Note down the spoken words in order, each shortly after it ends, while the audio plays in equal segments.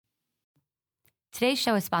Today's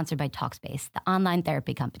show is sponsored by Talkspace, the online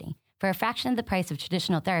therapy company. For a fraction of the price of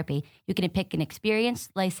traditional therapy, you can pick an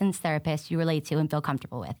experienced, licensed therapist you relate to and feel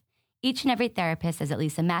comfortable with. Each and every therapist has at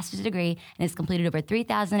least a master's degree and has completed over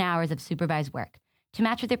 3,000 hours of supervised work. To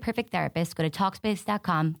match with your perfect therapist, go to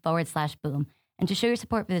Talkspace.com/boom. And to show your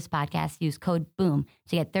support for this podcast, use code BOOM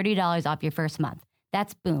to get $30 off your first month.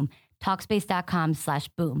 That's BOOM.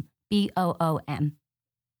 Talkspace.com/boom. BOOM.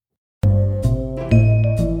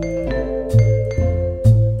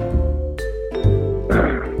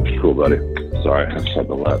 Cool, buddy. Sorry, I just had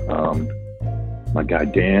to let my guy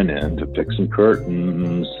Dan in to fix some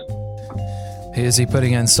curtains. Is he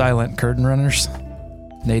putting in silent curtain runners?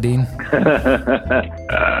 Nadine?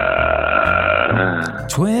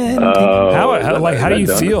 Twin. How do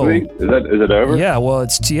you feel? Is it over? Yeah, well,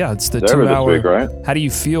 it's the it's 2 hour. This week, right? How do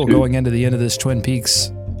you feel going into the end of this Twin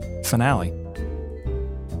Peaks finale?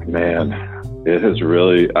 Man, it has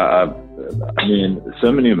really. I mean,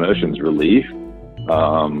 so many emotions: relief,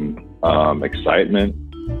 excitement,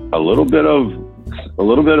 a little bit of.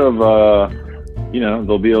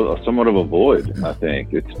 There'll be somewhat of a void. I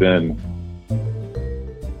think it's been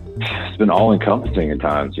all encompassing at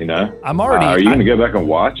times. I'm already. Are you going to go back and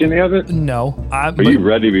watch any of it? No. Are you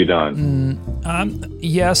ready to be done?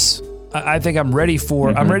 Yes. I think I'm ready for.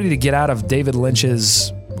 Mm-hmm. I'm ready to get out of David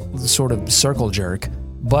Lynch's sort of circle jerk.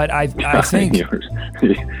 But I think you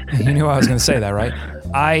knew I was going to say that, right?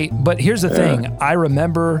 But here's the thing. I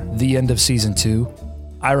remember the end of season 2.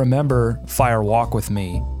 I remember Fire Walk with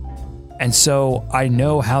Me. And so I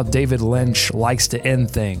know how David Lynch likes to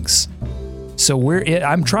end things. So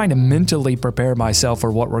I'm trying to mentally prepare myself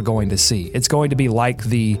for what we're going to see. It's going to be like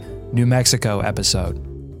the New Mexico episode,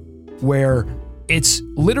 where it's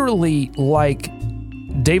literally like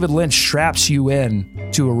David Lynch straps you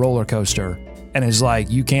in to a roller coaster and is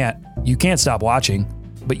like, you can't stop watching,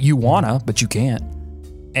 but you wanna, but you can't.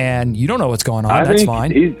 And you don't know what's going on. That's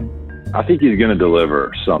fine. I think he's going to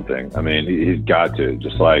deliver something. I mean, he's got to.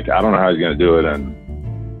 Just like, I don't know how he's going to do it in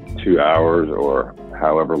 2 hours or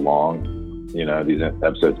however long, these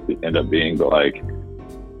episodes end up being. But like,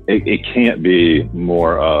 it can't be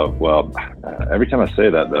more of, well, every time I say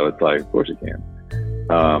that though, it's like, of course it can.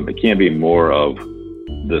 It can't be more of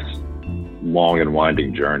this long and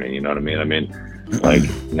winding journey. You know what I mean? I mean, like,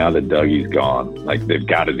 now that Dougie's gone, like, they've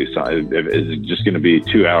got to do something. Is it just going to be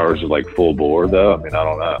 2 hours of like full bore though? I mean, I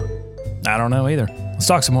don't know. I don't know either. Let's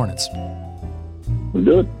talk some Hornets. Let's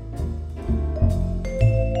do it.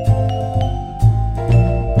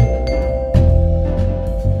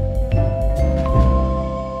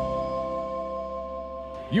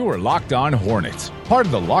 You are Locked On Hornets, part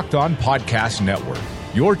of the Locked On Podcast Network.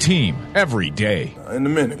 Your team every day. In a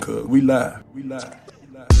minute, cuz we live.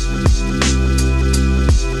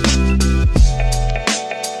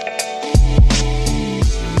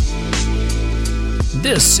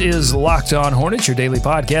 This is Locked On Hornets, your daily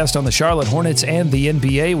podcast on the Charlotte Hornets and the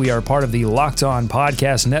NBA. We are part of the Locked On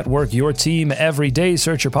Podcast Network, your team every day.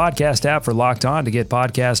 Search your podcast app for Locked On to get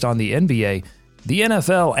podcast on the NBA, the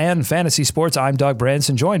NFL, and fantasy sports. I'm Doug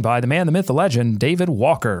Branson, joined by the man, the myth, the legend, David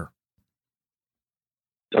Walker.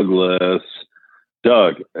 Douglas.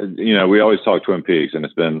 Doug, we always talk Twin Peaks, and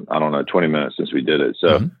it's been, 20 minutes since we did it.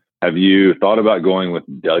 So Have you thought about going with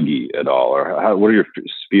Dougie at all? Or what are your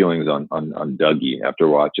feelings on Dougie after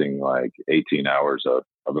watching like 18 hours of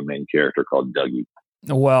a main character called Dougie?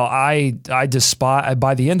 Well, I despise,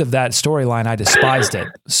 by the end of that storyline, I despised it.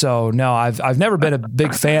 So no, I've never been a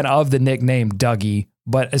big fan of the nickname Dougie,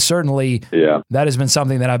 but certainly that has been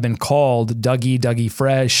something that I've been called Dougie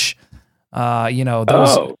Fresh.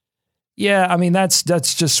 Those. Yeah, I mean, that's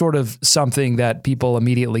just sort of something that people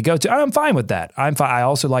immediately go to. I'm fine with that. I'm fine. I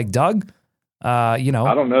also like Doug. I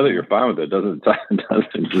don't know that you're fine with it.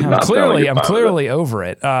 I'm clearly over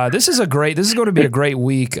it. This is going to be a great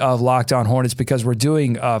week of Locked On Hornets because we're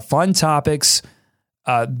doing fun topics.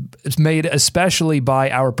 It's made especially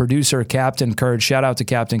by our producer, Captain Kurt. Shout out to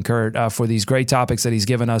Captain Kurt for these great topics that he's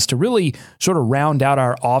given us to really sort of round out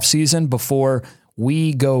our off season before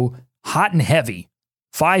we go hot and heavy.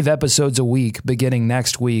 5 episodes a week beginning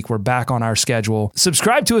next week. We're back on our schedule.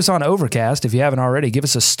 Subscribe to us on Overcast if you haven't already. Give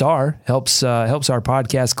us a star. Helps our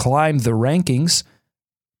podcast climb the rankings.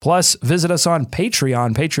 Plus, visit us on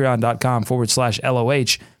Patreon,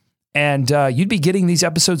 patreon.com/LOH. And you'd be getting these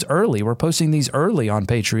episodes early. We're posting these early on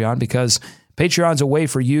Patreon because Patreon's a way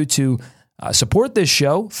for you to support this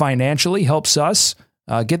show financially, helps us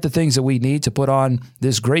get the things that we need to put on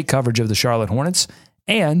this great coverage of the Charlotte Hornets,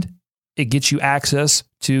 and it gets you access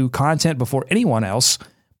to content before anyone else.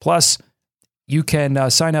 Plus, you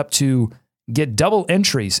can sign up to get double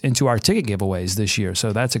entries into our ticket giveaways this year.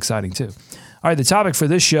 So that's exciting too. All right, the topic for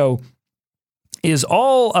this show is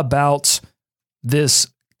all about this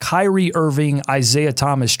Kyrie Irving, Isaiah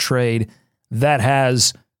Thomas trade that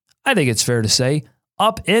has, I think it's fair to say,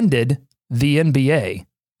 upended the NBA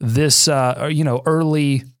this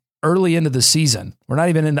early into the season. We're not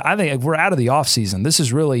even in I think we're out of the off season. This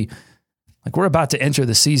is really like we're about to enter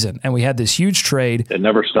the season, and we had this huge trade. It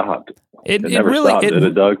never stopped. It never stopped, did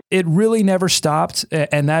it, Doug? It really never stopped,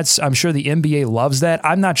 and I'm sure the NBA loves that.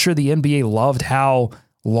 I'm not sure the NBA loved how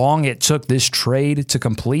long it took this trade to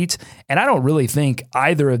complete, and I don't really think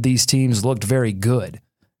either of these teams looked very good.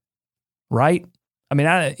 Right? I mean,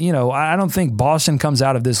 I don't think Boston comes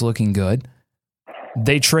out of this looking good.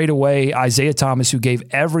 They trade away Isaiah Thomas, who gave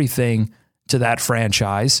everything to that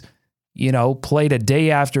franchise, played a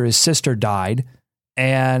day after his sister died,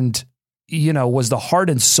 and, was the heart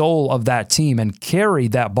and soul of that team and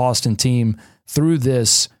carried that Boston team through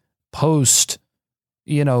this post,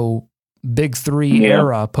 Big Three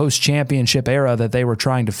era, post-championship era that they were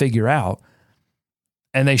trying to figure out.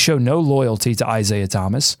 And they show no loyalty to Isaiah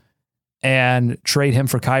Thomas and trade him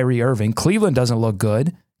for Kyrie Irving. Cleveland doesn't look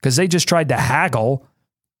good because they just tried to haggle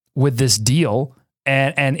with this deal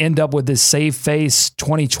and end up with this save face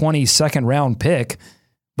 2020 second round pick.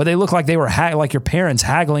 But they look like they were like your parents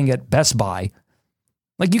haggling at Best Buy.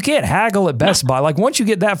 Like, you can't haggle at Best Buy. Like, once you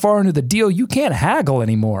get that far into the deal, you can't haggle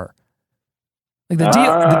anymore. Like,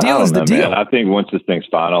 the deal is the deal. Man. I think once this thing's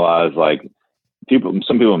finalized, like,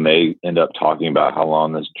 some people may end up talking about how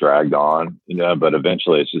long this dragged on, but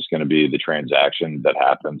eventually it's just going to be the transaction that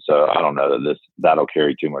happens. So I don't know that'll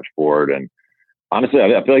carry too much forward. And honestly,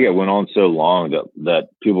 I feel like it went on so long that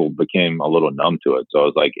people became a little numb to it. So it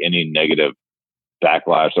was like any negative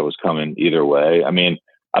backlash that was coming either way. I mean,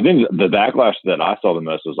 I think the backlash that I saw the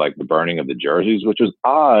most was like the burning of the jerseys, which was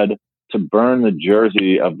odd to burn the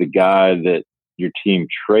jersey of the guy that your team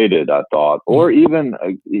traded, I thought, or even,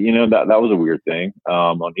 that was a weird thing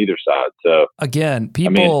on either side. So again,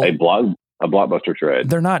 people, a blockbuster trade.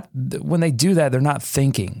 They're not, when they do that, they're not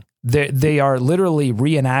thinking. They are literally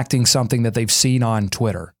reenacting something that they've seen on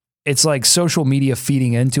Twitter. It's like social media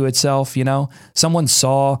feeding into itself. Someone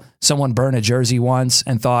saw someone burn a jersey once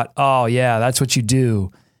and thought, oh yeah, that's what you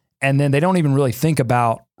do. And then they don't even really think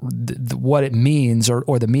about what it means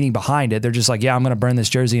or the meaning behind it. They're just like, yeah, I'm going to burn this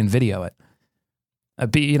jersey and video it.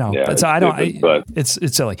 It's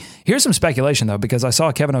silly. Here's some speculation though, because I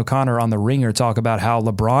saw Kevin O'Connor on The Ringer talk about how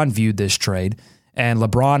LeBron viewed this trade, and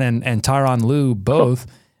LeBron and Tyronn Lue both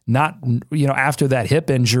not, after that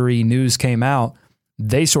hip injury news came out,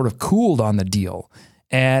 they sort of cooled on the deal.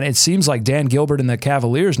 And it seems like Dan Gilbert and the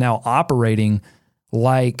Cavaliers now operating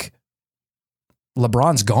like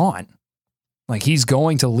LeBron's gone. Like he's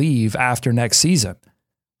going to leave after next season.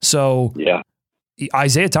 So yeah.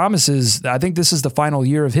 Isaiah Thomas I think this is the final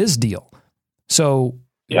year of his deal. So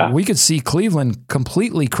we could see Cleveland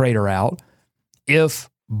completely crater out if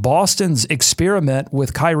Boston's experiment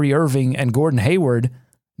with Kyrie Irving and Gordon Hayward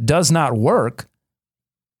does not work.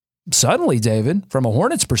 Suddenly, David, from a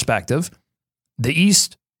Hornets perspective, the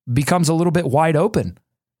East becomes a little bit wide open.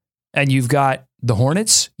 And you've got the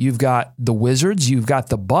Hornets, you've got the Wizards, you've got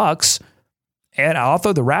the Bucks, and I'll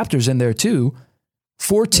throw the Raptors in there too.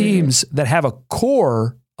 4 teams that have a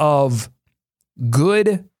core of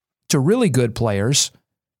good to really good players,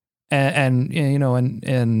 and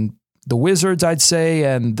the Wizards, I'd say,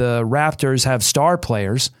 and the Raptors have star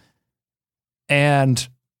players, and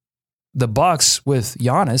the Bucks with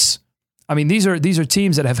Giannis. I mean, these are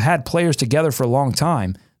teams that have had players together for a long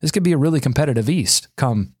time. This could be a really competitive East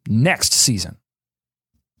come next season.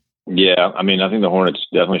 Yeah, I mean, I think the Hornets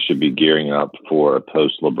definitely should be gearing up for a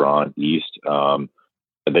post-LeBron East.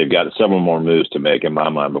 They've got several more moves to make in my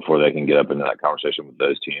mind before they can get up into that conversation with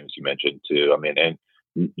those teams you mentioned too. I mean,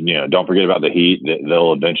 and don't forget about the Heat.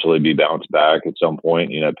 They'll eventually be bounced back at some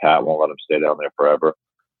point. Pat won't let them stay down there forever.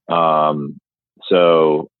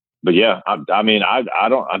 But yeah, I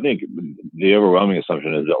think the overwhelming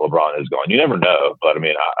assumption is that LeBron is gone. You never know, but I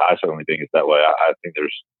mean, I certainly think it's that way. I think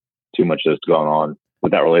there's too much that's going on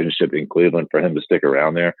with that relationship in Cleveland for him to stick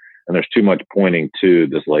around there. And there's too much pointing to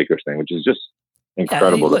this Lakers thing, which is just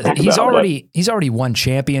incredible to think about. He's already won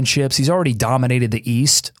championships. He's already dominated the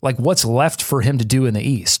East. Like, what's left for him to do in the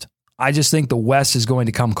East? I just think the West is going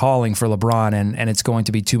to come calling for LeBron, and it's going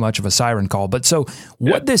to be too much of a siren call. But so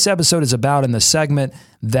what this episode is about in the segment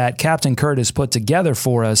that Captain Kurt has put together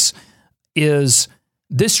for us is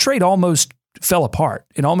this trade almost fell apart.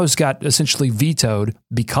 It almost got essentially vetoed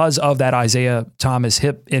because of that Isaiah Thomas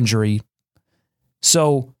hip injury.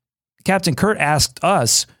 So Captain Kurt asked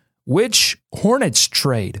us, which Hornets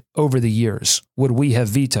trade over the years would we have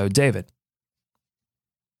vetoed, David?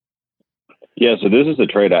 Yeah, so this is a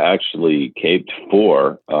trade I actually caped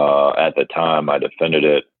for at the time. I defended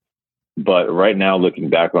it. But right now, looking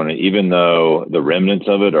back on it, even though the remnants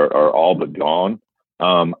of it are all but gone,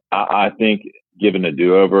 I think given a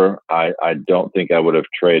do-over, I don't think I would have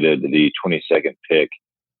traded the 22nd pick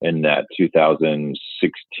in that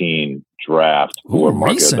 2016 draft for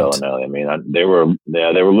Marco Bellinelli. I mean, they were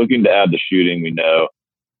looking to add the shooting. We know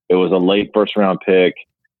it was a late first-round pick.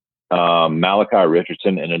 Malachi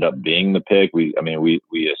Richardson ended up being the pick. I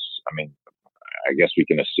guess we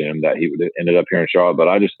can assume that he would have ended up here in Charlotte. But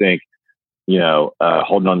I just think,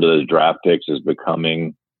 holding on to those draft picks is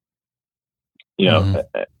becoming,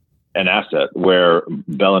 an asset where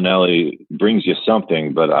Bellinelli brings you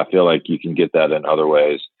something, but I feel like you can get that in other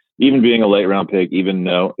ways. Even being a late round pick, even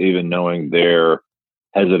knowing their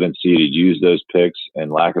hesitancy to use those picks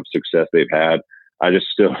and lack of success they've had, I just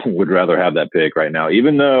still would rather have that pick right now.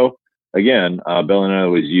 Even though, again,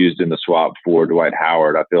 Bellinelli was used in the swap for Dwight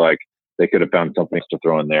Howard, I feel like they could have found something to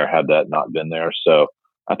throw in there had that not been there. So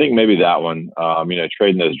I think maybe that one,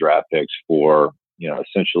 trading those draft picks for,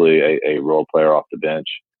 essentially a role player off the bench,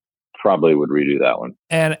 probably would redo that one.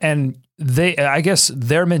 And I guess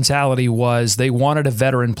their mentality was they wanted a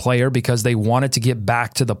veteran player because they wanted to get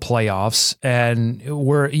back to the playoffs. And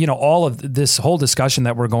all of this whole discussion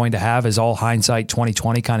that we're going to have is all hindsight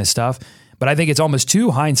 2020 kind of stuff. But I think it's almost too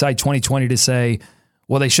hindsight 2020 to say,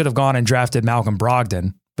 well, they should have gone and drafted Malcolm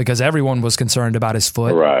Brogdon because everyone was concerned about his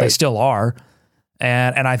foot. Right. They still are.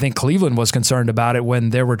 And I think Cleveland was concerned about it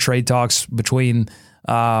when there were trade talks between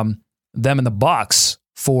them and the Bucks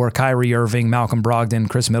for Kyrie Irving, Malcolm Brogdon,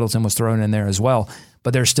 Chris Middleton was thrown in there as well.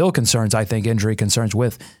 But there's still concerns, I think, injury concerns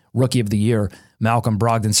with Rookie of the Year, Malcolm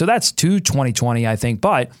Brogdon. So that's to 2020, I think.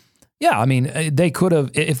 But yeah, I mean, they could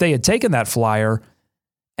have, if they had taken that flyer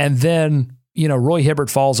and then, Roy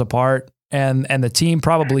Hibbert falls apart and the team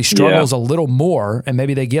probably struggles a little more and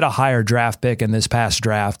maybe they get a higher draft pick in this past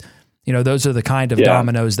draft. Those are the kind of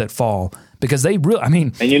dominoes that fall because they really,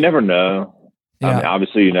 and you never know. Yeah.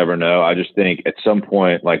 Obviously, you never know. I just think at some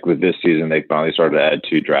point, like with this season, they finally started to add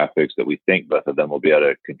 2 draft picks that we think both of them will be able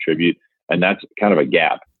to contribute. And that's kind of a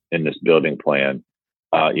gap in this building plan.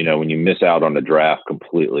 When you miss out on the draft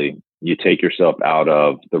completely, you take yourself out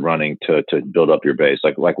of the running to build up your base,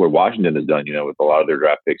 like where Washington has done, with a lot of their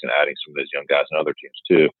draft picks and adding some of those young guys and other teams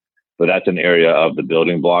too. But that's an area of the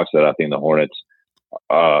building blocks that I think the Hornets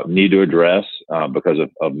need to address because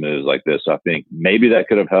of moves like this. I think maybe that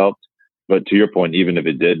could have helped. But to your point, even if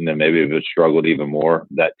it didn't, and maybe if it struggled even more,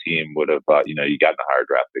 that team would have, you gotten a higher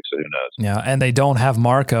draft pick. So who knows? Yeah, and they don't have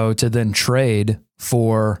Marco to then trade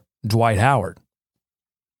for Dwight Howard.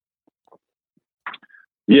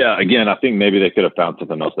 Yeah, again, I think maybe they could have found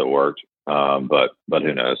something else that worked, but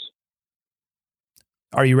who knows?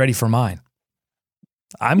 Are you ready for mine?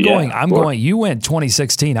 I'm going. You went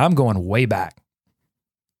 2016. I'm going way back.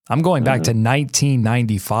 I'm going back to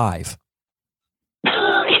 1995.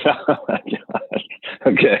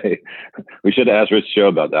 Okay. We should have asked Rich Show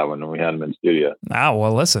about that one when we had him in studio. Ah,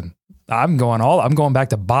 well, listen, I'm going back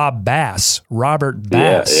to Bob Bass, Robert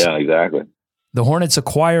Bass. Yeah, exactly. The Hornets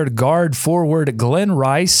acquired guard forward Glenn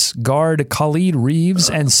Rice, guard Khalid Reeves,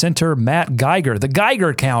 and center Matt Geiger, the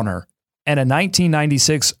Geiger counter, and a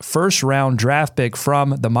 1996 first-round draft pick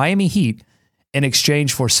from the Miami Heat in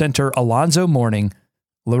exchange for center Alonzo Mourning,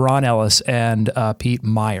 LeRon Ellis, and Pete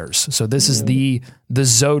Myers. So this is the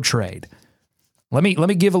Zoe trade. Let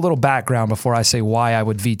me give a little background before I say why I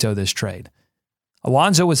would veto this trade.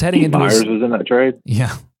 Alonzo was heading into Myers was in that trade?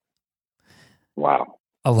 Yeah. Wow.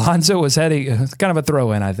 Alonzo was heading, kind of a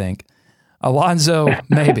throw-in, I think. Alonzo,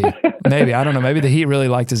 maybe. I don't know. Maybe the Heat really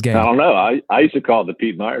liked his game. I don't know. I used to call it the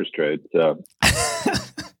Pete Myers trade. So.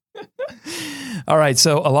 All right.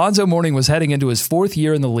 So Alonzo Mourning was heading into his 4th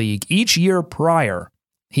year in the league. Each year prior,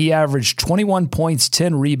 he averaged 21 points,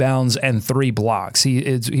 10 rebounds, and 3 blocks.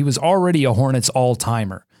 He was already a Hornets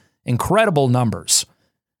all-timer. Incredible numbers.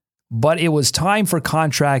 But it was time for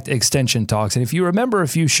contract extension talks. And if you remember a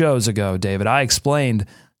few shows ago, David, I explained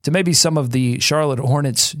to maybe some of the Charlotte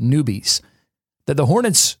Hornets newbies that the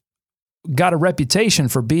Hornets got a reputation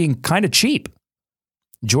for being kind of cheap.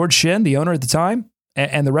 George Shinn, the owner at the time,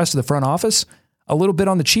 and the rest of the front office, a little bit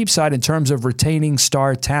on the cheap side in terms of retaining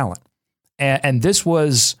star talent. And this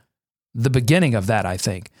was the beginning of that, I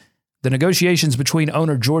think. The negotiations between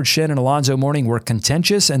owner George Shinn and Alonzo Mourning were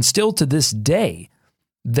contentious, and still to this day,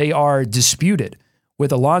 they are disputed,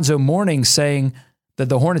 with Alonzo Mourning saying that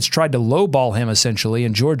the Hornets tried to lowball him, essentially,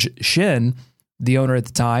 and George Shinn, the owner at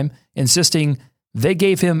the time, insisting they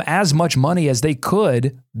gave him as much money as they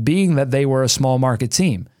could, being that they were a small market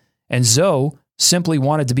team. And Zoe simply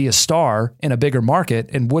wanted to be a star in a bigger market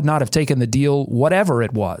and would not have taken the deal, whatever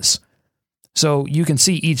it was. So you can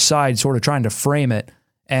see each side sort of trying to frame it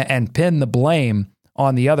and pin the blame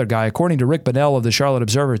on the other guy. According to Rick Bonnell of the Charlotte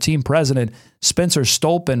Observer, team president Spencer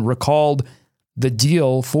Stolpen recalled the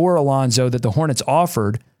deal for Alonzo that the Hornets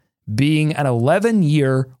offered being an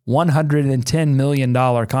 11-year, $110 million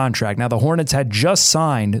contract. Now, the Hornets had just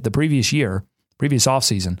signed the previous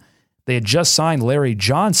offseason, they had just signed Larry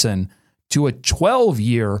Johnson to a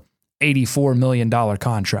 12-year, $84 million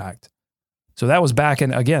contract. So that was back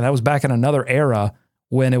in another era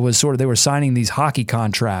when it was sort of, they were signing these hockey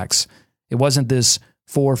contracts. It wasn't this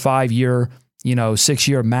 4 or 5 year,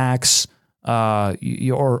 6-year max,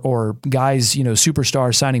 or guys,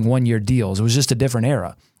 superstars signing 1-year deals. It was just a different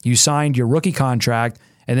era. You signed your rookie contract,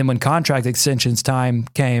 and then when contract extensions time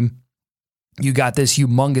came, you got this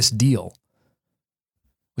humongous deal.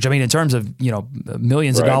 Which, I mean, in terms of,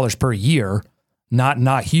 millions of dollars per year,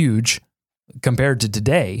 not huge compared to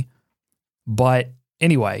today. But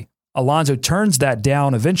anyway, Alonzo turns that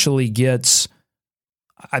down, eventually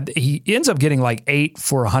he ends up getting like 8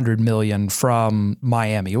 for $100 million from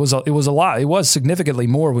Miami. It was a lot. It was significantly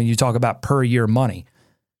more when you talk about per year money.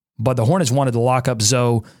 But the Hornets wanted to lock up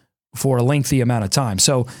Zoe for a lengthy amount of time.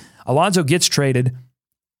 So Alonzo gets traded.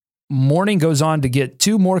 Mourning goes on to get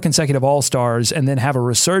 2 more consecutive All-Stars and then have a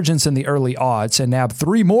resurgence in the early aughts and nab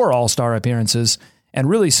 3 more All-Star appearances and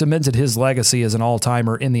really cemented his legacy as an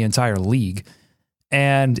all-timer in the entire league.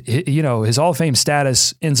 And, his Hall of Fame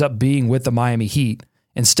status ends up being with the Miami Heat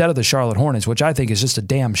instead of the Charlotte Hornets, which I think is just a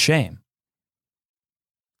damn shame.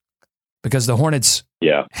 Because the Hornets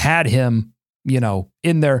had him,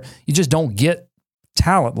 in there. You just don't get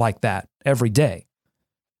talent like that every day.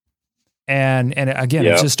 And again,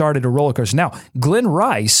 it just started a roller coaster. Now, Glenn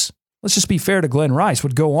Rice, let's just be fair to Glenn Rice,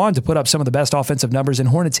 would go on to put up some of the best offensive numbers in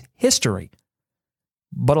Hornets history.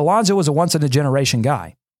 But Alonzo was a once-in-a-generation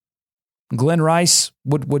guy. Glenn Rice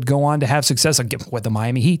would go on to have success with the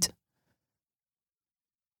Miami Heat.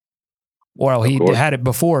 Well, he had it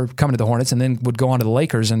before coming to the Hornets and then would go on to the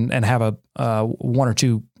Lakers and have a 1 or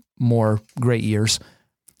 2 more great years.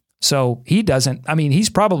 So he's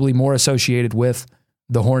probably more associated with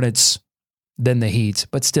the Hornets than the Heat,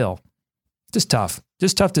 but still, just tough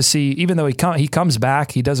to see, even though he comes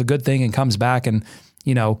back, he does a good thing and comes back and,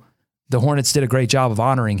 the Hornets did a great job of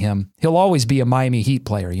honoring him. He'll always be a Miami Heat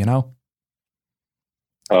player,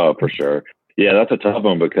 Oh, for sure. Yeah, that's a tough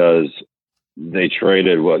one because they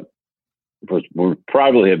traded what would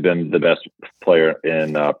probably have been the best player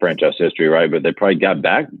in franchise history, right? But they probably got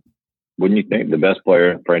back, wouldn't you think, the best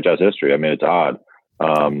player in franchise history? I mean, it's odd.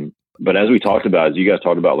 But as we talked about, as you guys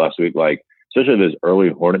talked about last week, like, especially those early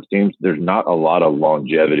Hornets teams, there's not a lot of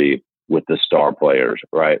longevity with the star players,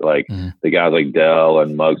 right? Like the guys like Dell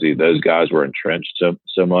and Muggsy, those guys were entrenched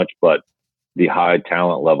so much, but the high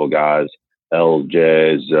talent level guys,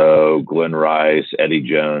 LJ, Zoe, Glenn Rice, Eddie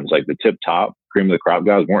Jones, like the tip top cream of the crop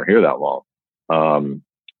guys weren't here that long.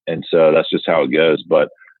 And so that's just how it goes. But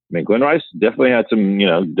I mean, Glenn Rice definitely had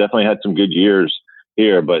some good years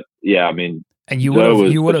here, but yeah, I mean, and you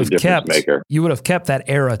would have kept that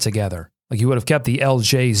era together. Like you would have kept the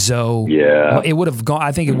LJ Zoe. Yeah. It would have gone,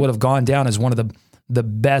 I think it would have gone down as one of the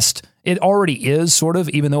best. It already is sort of,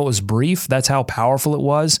 even though it was brief, that's how powerful it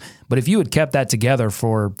was. But if you had kept that together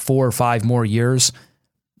for 4 or 5 more years,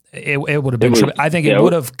 it would have been, I think it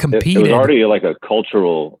would have competed. It was already like a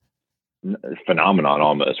cultural phenomenon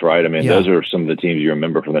almost, right? I mean, those are some of the teams you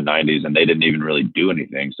remember from the 90s and they didn't even really do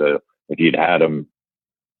anything. So if you'd had them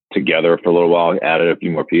together for a little while, added a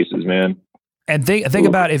few more pieces, man. And think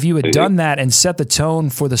about if you had done that and set the tone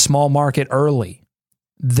for the small market early,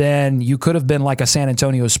 then you could have been like a San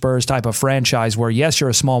Antonio Spurs type of franchise where, yes, you're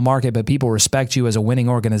a small market, but people respect you as a winning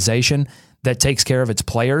organization that takes care of its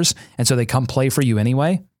players. And so they come play for you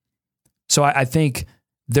anyway. So I think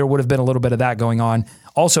there would have been a little bit of that going on.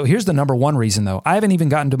 Also, here's the number one reason, though. I haven't even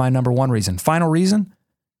gotten to my number one reason. Final reason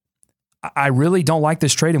I really don't like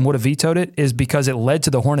this trade and would have vetoed it is because it led to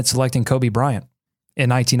the Hornets selecting Kobe Bryant in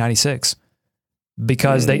 1996.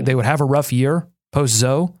 Because they would have a rough year post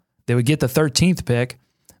Zoe. They would get the 13th pick.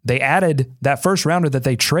 They added that first rounder that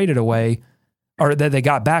they traded away, or that they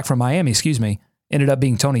got back from Miami, ended up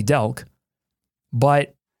being Tony Delk.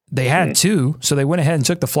 But they had 2, so they went ahead and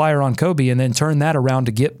took the flyer on Kobe and then turned that around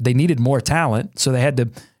they needed more talent, so they had to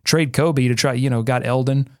trade Kobe to try, got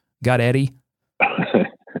Eldon, got Eddie.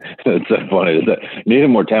 It's so funny. Needed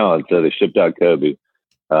more talent, so they shipped out Kobe.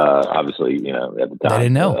 Obviously, at the time, they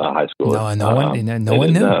didn't know. High school. No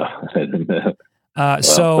one knew.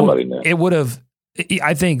 So it would have,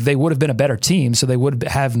 I think they would have been a better team, so they would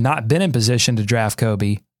have not been in position to draft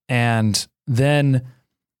Kobe. And then,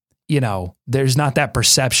 there's not that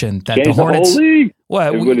perception that Changed the Hornets. The whole league.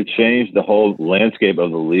 Well, it would have changed the whole landscape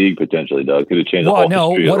of the league potentially, Doug. Could have changed the whole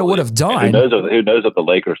history what of it would have done. Who knows if the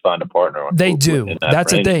Lakers find a partner? They do.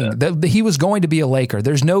 That's the thing. He was going to be a Laker.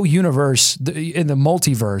 There's no universe in the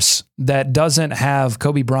multiverse that doesn't have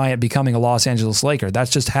Kobe Bryant becoming a Los Angeles Laker. That's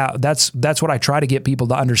just how. That's what I try to get people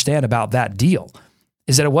to understand about that deal,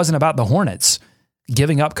 is that it wasn't about the Hornets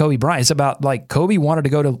giving up Kobe Bryant. It's about Kobe wanted to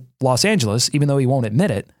go to Los Angeles, even though he won't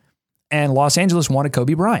admit it, and Los Angeles wanted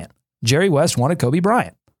Kobe Bryant. Jerry West wanted Kobe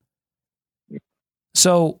Bryant.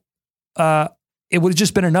 So it would have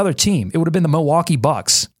just been another team. It would have been the Milwaukee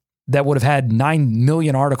Bucks that would have had 9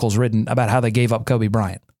 million articles written about how they gave up Kobe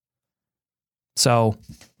Bryant. So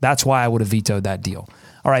that's why I would have vetoed that deal.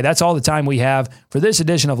 All right, that's all the time we have for this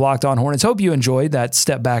edition of Locked On Hornets. Hope you enjoyed that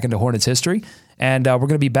step back into Hornets history. And we're going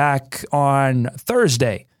to be back on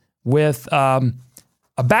Thursday with a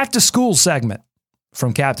back-to-school segment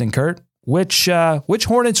from Captain Kurt. Which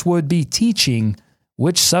Hornets would be teaching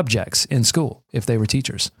which subjects in school if they were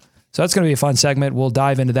teachers. So that's going to be a fun segment. We'll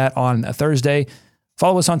dive into that on a Thursday.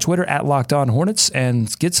 Follow us on Twitter at Locked On Hornets and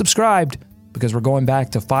get subscribed because we're going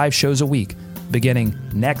back to 5 shows a week beginning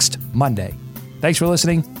next Monday. Thanks for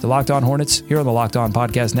listening to Locked On Hornets here on the Locked On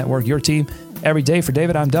Podcast Network. Your team every day. For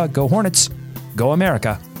David, I'm Doug. Go Hornets. Go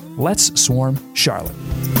America. Let's swarm Charlotte.